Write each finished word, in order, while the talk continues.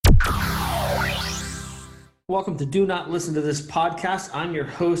Welcome to Do Not Listen to This podcast. I'm your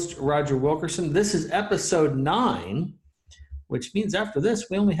host, Roger Wilkerson. This is episode 9, which means after this,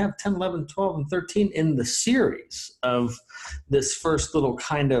 we only have 10, 11, 12, and 13 in the series of this first little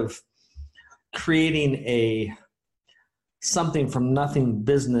kind of creating a something from nothing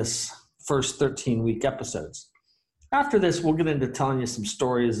business first 13-week episodes. After this, we'll get into telling you some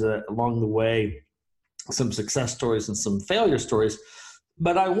stories along the way, some success stories and some failure stories.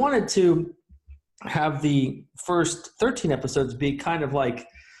 But I wanted to have the first 13 episodes be kind of like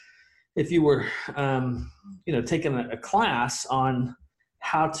if you were, taking a class on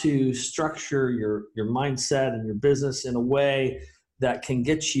how to structure your mindset and your business in a way that can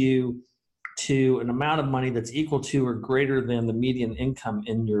get you to an amount of money that's equal to or greater than the median income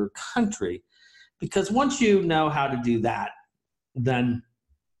in your country. Because once you know how to do that, then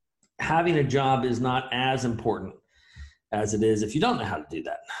having a job is not as important as it is if you don't know how to do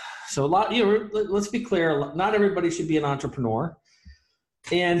that. So let's be clear, not everybody should be an entrepreneur.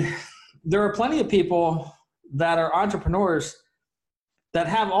 And there are plenty of people that are entrepreneurs that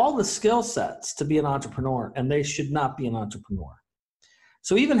have all the skill sets to be an entrepreneur, and they should not be an entrepreneur.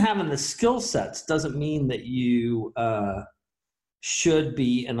 So even having the skill sets doesn't mean that you should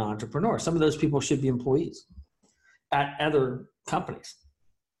be an entrepreneur. Some of those people should be employees at other companies,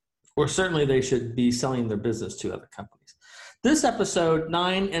 or certainly they should be selling their business to other companies. This episode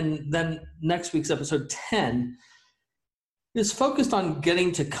 9 and then next week's episode 10 is focused on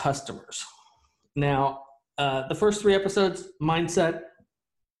getting to customers. Now, the first 3 episodes, mindset,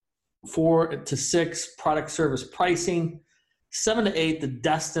 4 to 6, product service pricing, 7 to 8, the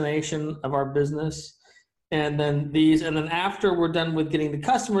destination of our business. And then after we're done with getting to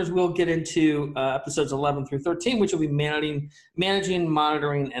customers, we'll get into episodes 11 through 13, which will be managing,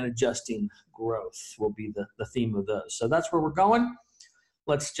 monitoring, and adjusting growth will be the theme of those. So that's where we're going.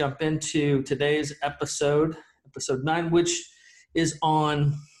 Let's jump into today's episode 9, which is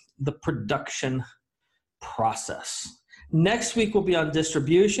on the production process. Next week will be on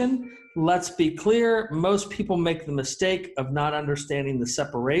distribution. Let's be clear, most people make the mistake of not understanding the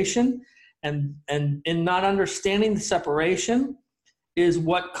separation. And in not understanding the separation is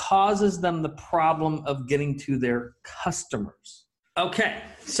what causes them the problem of getting to their customers. Okay,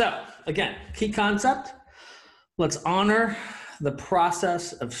 so again, key concept, let's honor the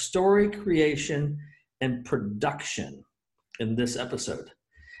process of story creation and production in this episode.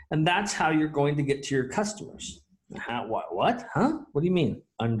 And that's how you're going to get to your customers. What? Huh? What do you mean?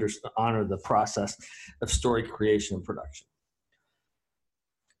 Honor the process of story creation and production.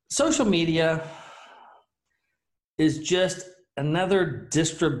 Social media is just another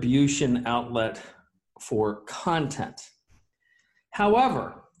distribution outlet for content.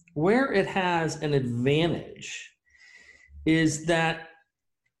 However, where it has an advantage is that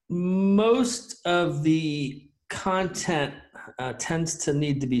most of the content tends to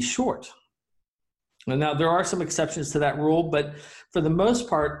need to be short. And now there are some exceptions to that rule, but for the most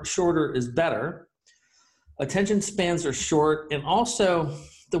part, shorter is better. Attention spans are short, and also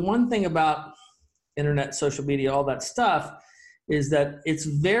the one thing about internet, social media, all that stuff is that it's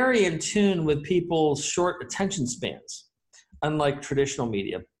very in tune with people's short attention spans, unlike traditional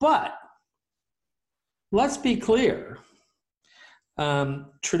media. But let's be clear,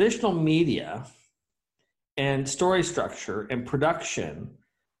 traditional media and story structure and production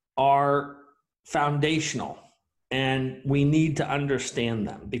are foundational, and we need to understand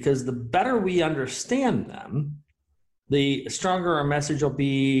them, because the better we understand them, the stronger our message will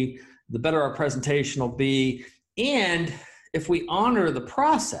be, the better our presentation will be. And if we honor the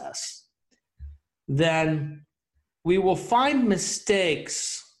process, then we will find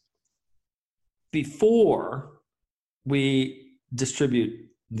mistakes before we distribute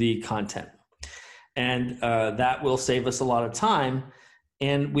the content. And that will save us a lot of time,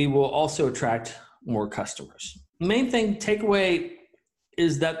 and we will also attract more customers. The main thing, takeaway,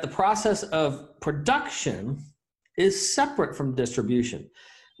 is that the process of production is separate from distribution.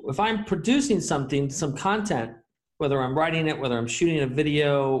 If I'm producing something, some content, whether I'm writing it, whether I'm shooting a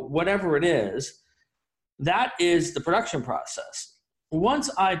video, whatever it is, that is the production process. Once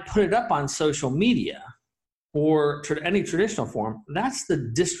I put it up on social media or any traditional form, that's the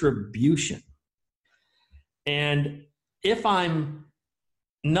distribution. And if I'm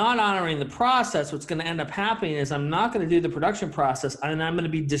not honoring the process, what's going to end up happening is I'm not going to do the production process, and I'm going to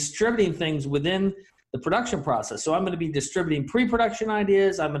be distributing things within the production process. So I'm going to be distributing pre-production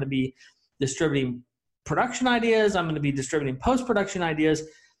ideas. I'm going to be distributing production ideas. I'm going to be distributing post-production ideas.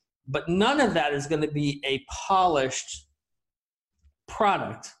 But none of that is going to be a polished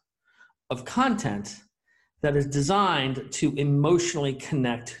product of content that is designed to emotionally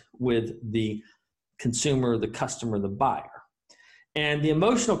connect with the consumer, the customer, the buyer. And the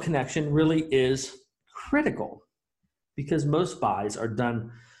emotional connection really is critical because most buys are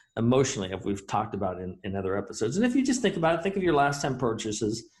done emotionally, as we've talked about in other episodes. And if you just think about it, think of your last 10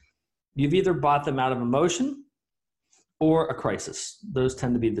 purchases. You've either bought them out of emotion or a crisis. Those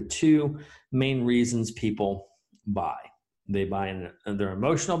tend to be the two main reasons people buy. They buy and they're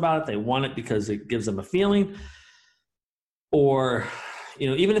emotional about it. They want it because it gives them a feeling. Or,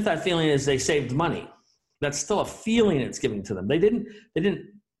 even if that feeling is they saved money, that's still a feeling it's giving to them. They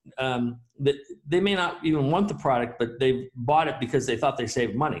may not even want the product, but they bought it because they thought they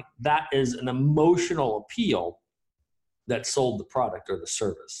saved money. That is an emotional appeal that sold the product or the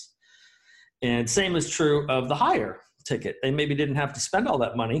service. And same is true of the higher ticket. They maybe didn't have to spend all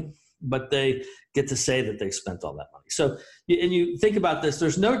that money, but they get to say that they spent all that money. So, and you think about this,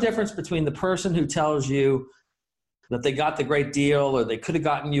 there's no difference between the person who tells you that they got the great deal or they could have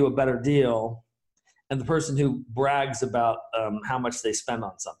gotten you a better deal and the person who brags about how much they spend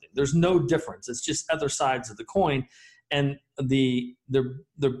on something. There's no difference. It's just other sides of the coin. And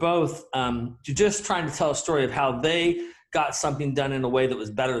they're both just trying to tell a story of how they got something done in a way that was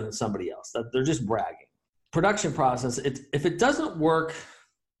better than somebody else. That they're just bragging. Production process, if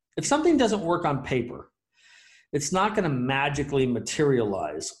something doesn't work on paper, it's not going to magically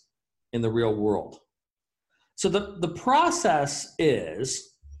materialize in the real world. So the process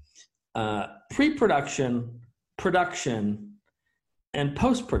is pre-production, production, and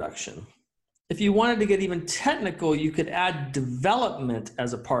post-production. If you wanted to get even technical, you could add development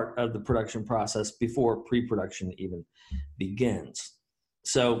as a part of the production process before pre-production even begins.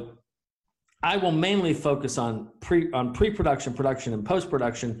 So I will mainly focus on pre-production, production, and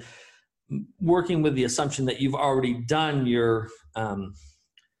post-production, working with the assumption that you've already done your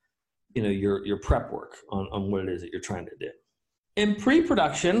prep work on what it is that you're trying to do. In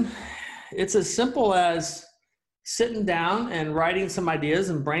pre-production, it's as simple as sitting down and writing some ideas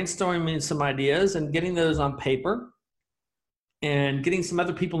and brainstorming some ideas and getting those on paper, and getting some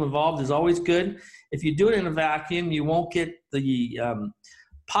other people involved is always good. If you do it in a vacuum, you won't get the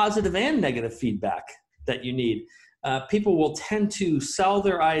positive and negative feedback that you need. People will tend to sell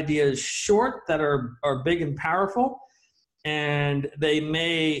their ideas short that are big and powerful, and they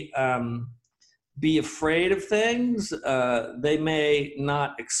may be afraid of things. They may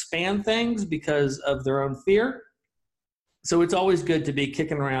not expand things because of their own fear. So it's always good to be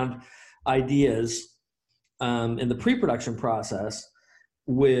kicking around ideas in the pre-production process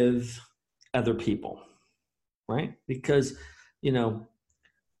with other people, right? Because,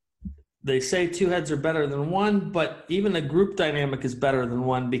 they say two heads are better than one, but even a group dynamic is better than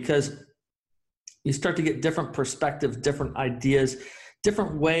one because you start to get different perspectives, different ideas,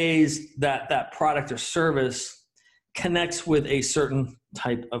 different ways that that product or service connects with a certain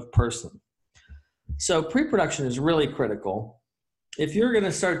type of person. So pre-production is really critical. If you're going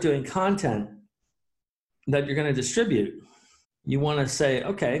to start doing content that you're going to distribute, you want to say,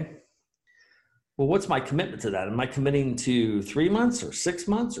 okay, well, what's my commitment to that? Am I committing to 3 months or 6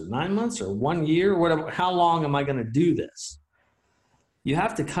 months or 9 months or 1 year, whatever? How long am I going to do this? You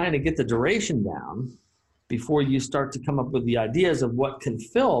have to kind of get the duration down before you start to come up with the ideas of what can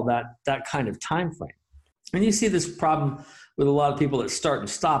fill that kind of time frame. And you see this problem with a lot of people that start and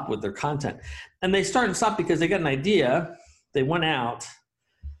stop with their content. And they start and stop because they got an idea, they went out,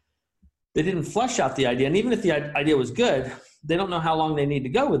 they didn't flesh out the idea. And even if the idea was good, they don't know how long they need to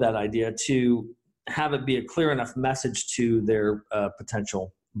go with that idea to have it be a clear enough message to their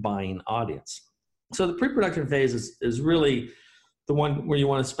potential buying audience. So the pre-production phase is really the one where you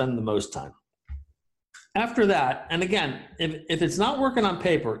want to spend the most time. After that, and again, if it's not working on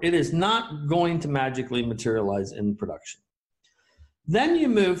paper, it is not going to magically materialize in production. Then you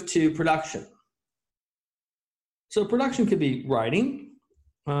move to production. So production could be writing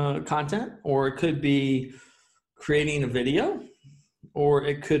content, or it could be creating a video, or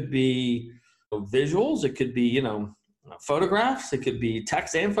it could be visuals, it could be, photographs, it could be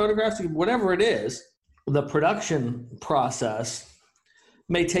text and photographs, whatever it is. The production process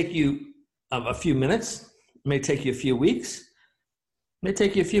may take you a few minutes, may take you a few weeks, may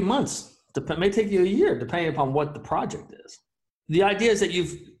take you a few months, may take you a year, depending upon what the project is. The idea is that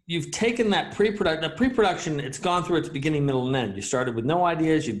you've taken that pre-production, it's gone through its beginning, middle, and end. You started with no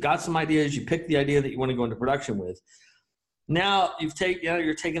ideas, you've got some ideas, you picked the idea that you want to go into production with. Now you're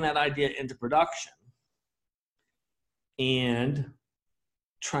taking that idea into production and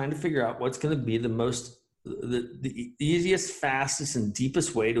trying to figure out what's going to be the easiest, fastest, and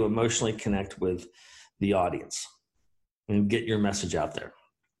deepest way to emotionally connect with the audience and get your message out there.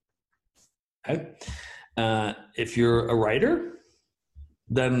 Okay. If you're a writer,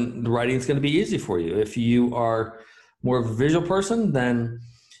 then the writing is going to be easy for you. If you are more of a visual person, then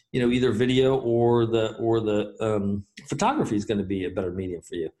either video or the photography is going to be a better medium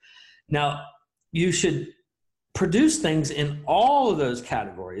for you. Now, you should produce things in all of those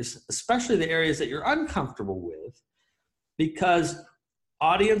categories, especially the areas that you're uncomfortable with, because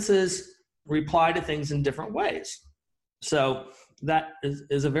audiences reply to things in different ways. So that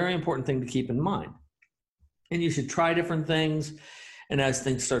is a very important thing to keep in mind. And you should try different things. And as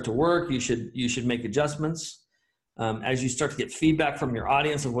things start to work, you should make adjustments. As you start to get feedback from your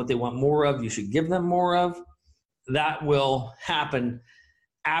audience of what they want more of, you should give them more of. That will happen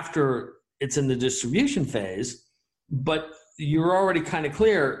after it's in the distribution phase, but you're already kind of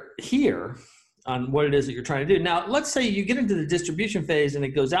clear here on what it is that you're trying to do. Now, let's say you get into the distribution phase and it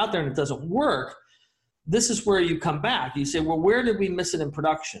goes out there and it doesn't work. This is where you come back. You say, well, where did we miss it in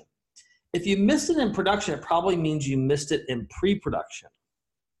production? If you missed it in production, it probably means you missed it in pre-production.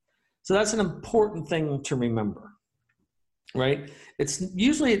 So that's an important thing to remember, right? It's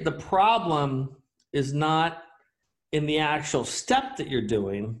usually the problem is not in the actual step that you're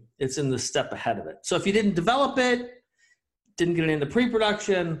doing, it's in the step ahead of it. So if you didn't develop it, didn't get it into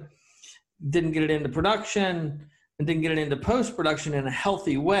pre-production, didn't get it into production, and didn't get it into post-production in a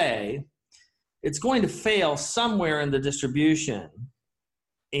healthy way, it's going to fail somewhere in the distribution.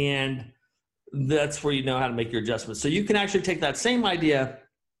 And that's where you know how to make your adjustments. So you can actually take that same idea,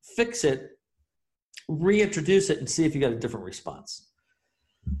 fix it, reintroduce it, and see if you got a different response.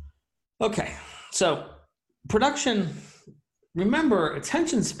 Okay, so production, remember,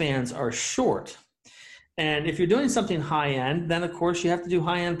 attention spans are short. And if you're doing something high-end, then of course you have to do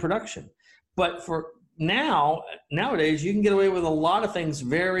high-end production. But for nowadays, you can get away with a lot of things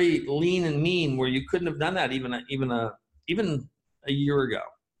very lean and mean, where you couldn't have done that even a year ago.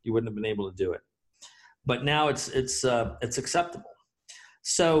 You wouldn't have been able to do it. But now it's acceptable.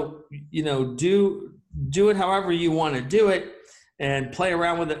 So, do it however you want to do it, and play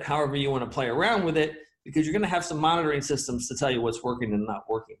around with it however you want to play around with it, because you're going to have some monitoring systems to tell you what's working and not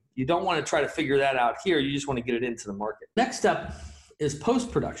working. You don't want to try to figure that out here. You just want to get it into the market. Next step is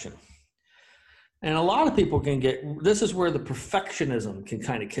post-production. And a lot of people this is where the perfectionism can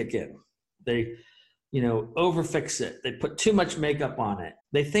kind of kick in. They, overfix it. They put too much makeup on it.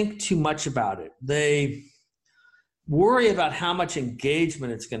 They think too much about it. They worry about how much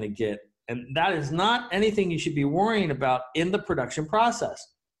engagement it's going to get. And that is not anything you should be worrying about in the production process.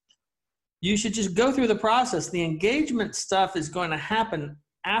 You should just go through the process. The engagement stuff is going to happen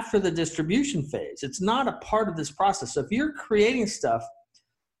after the distribution phase. It's not a part of this process. So if you're creating stuff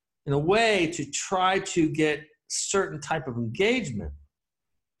in a way to try to get certain type of engagement,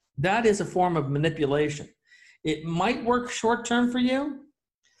 that is a form of manipulation. It might work short-term for you,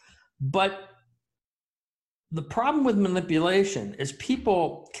 but the problem with manipulation is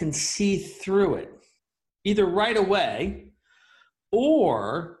people can see through it, either right away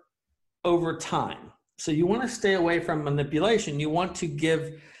or over time. So you want to stay away from manipulation. You want to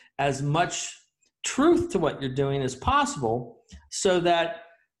give as much truth to what you're doing as possible, so that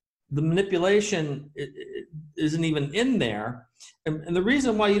the manipulation isn't even in there. And the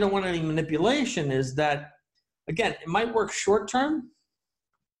reason why you don't want any manipulation is that, again, it might work short term,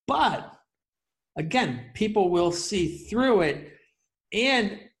 but again, people will see through it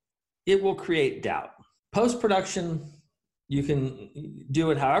and it will create doubt. Post-production, you can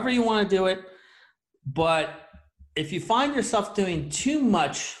do it however you want to do it, but if you find yourself doing too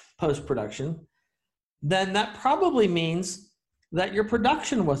much post-production, then that probably means that your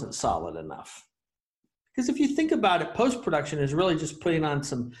production wasn't solid enough. Because if you think about it, post-production is really just putting on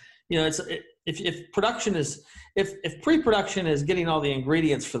some, if pre-production is getting all the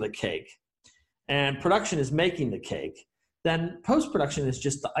ingredients for the cake and production is making the cake, then post-production is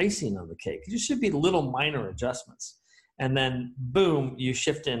just the icing on the cake. There should be little minor adjustments. And then boom, you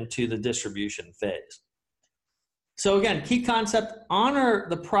shift into the distribution phase. So again, key concept, honor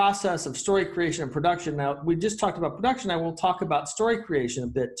the process of story creation and production. Now, we just talked about production. I will talk about story creation a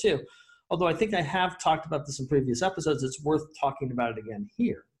bit too. Although I think I have talked about this in previous episodes, it's worth talking about it again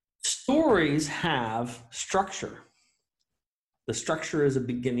here. Stories have structure. The structure is a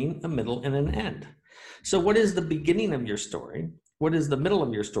beginning, a middle, and an end. So what is the beginning of your story? What is the middle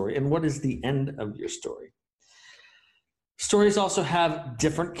of your story? And what is the end of your story? Stories also have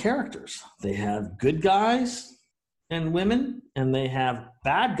different characters. They have good guys and women, and they have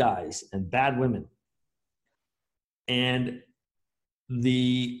bad guys and bad women. And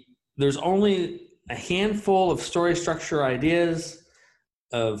there's only a handful of story structure ideas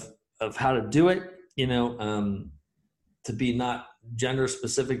of how to do it, to be not gender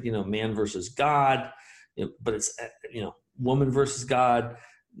specific, man versus God, but it's, woman versus God,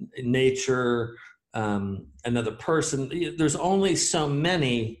 nature, another person. There's only so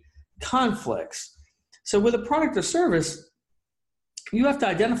many conflicts. So with a product or service, you have to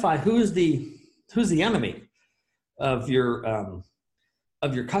identify who's the enemy of your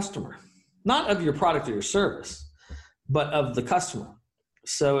customer, not of your product or your service, but of the customer.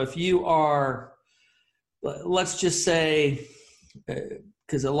 So if you are, let's just say,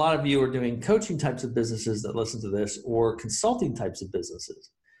 because a lot of you are doing coaching types of businesses that listen to this, or consulting types of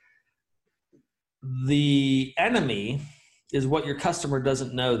businesses, the enemy is what your customer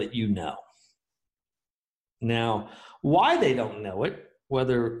doesn't know that you know. Now, why they don't know it,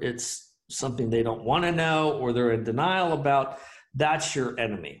 whether it's something they don't want to know or they're in denial about, that's your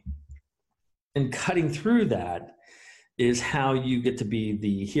enemy. And cutting through that is how you get to be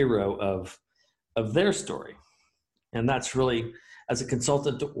the hero of their story. And that's really, as a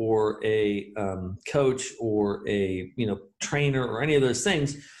consultant or a coach or a trainer or any of those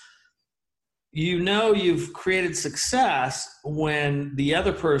things, you've created success when the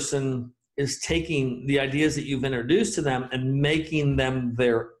other person is taking the ideas that you've introduced to them and making them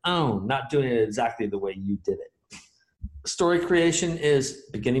their own, not doing it exactly the way you did it. Story creation is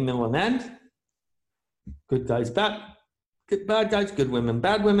beginning, middle, and end. Good guys, bad guys, good women,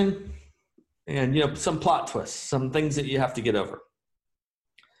 bad women, and some plot twists, some things that you have to get over.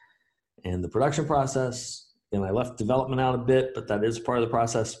 And the production process, and I left development out a bit, but that is part of the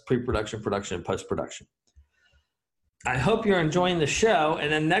process: pre-production, production, and post-production. I hope you're enjoying the show.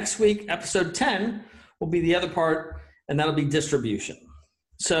 And then next week, episode 10 will be the other part, and that'll be distribution.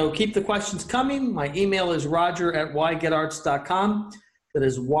 So keep the questions coming. My email is roger@ygetarts.com. That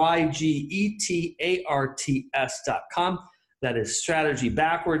is YGETARTS.com. That is strategy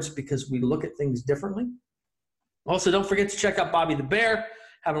backwards, because we look at things differently. Also, don't forget to check out Bobby the Bear.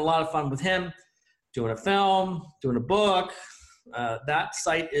 Having a lot of fun with him. Doing a film, doing a book. That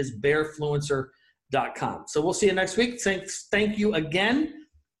site is bearfluencer.com. So we'll see you next week. Thank you again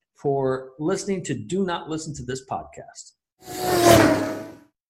for listening to Do Not Listen to This podcast.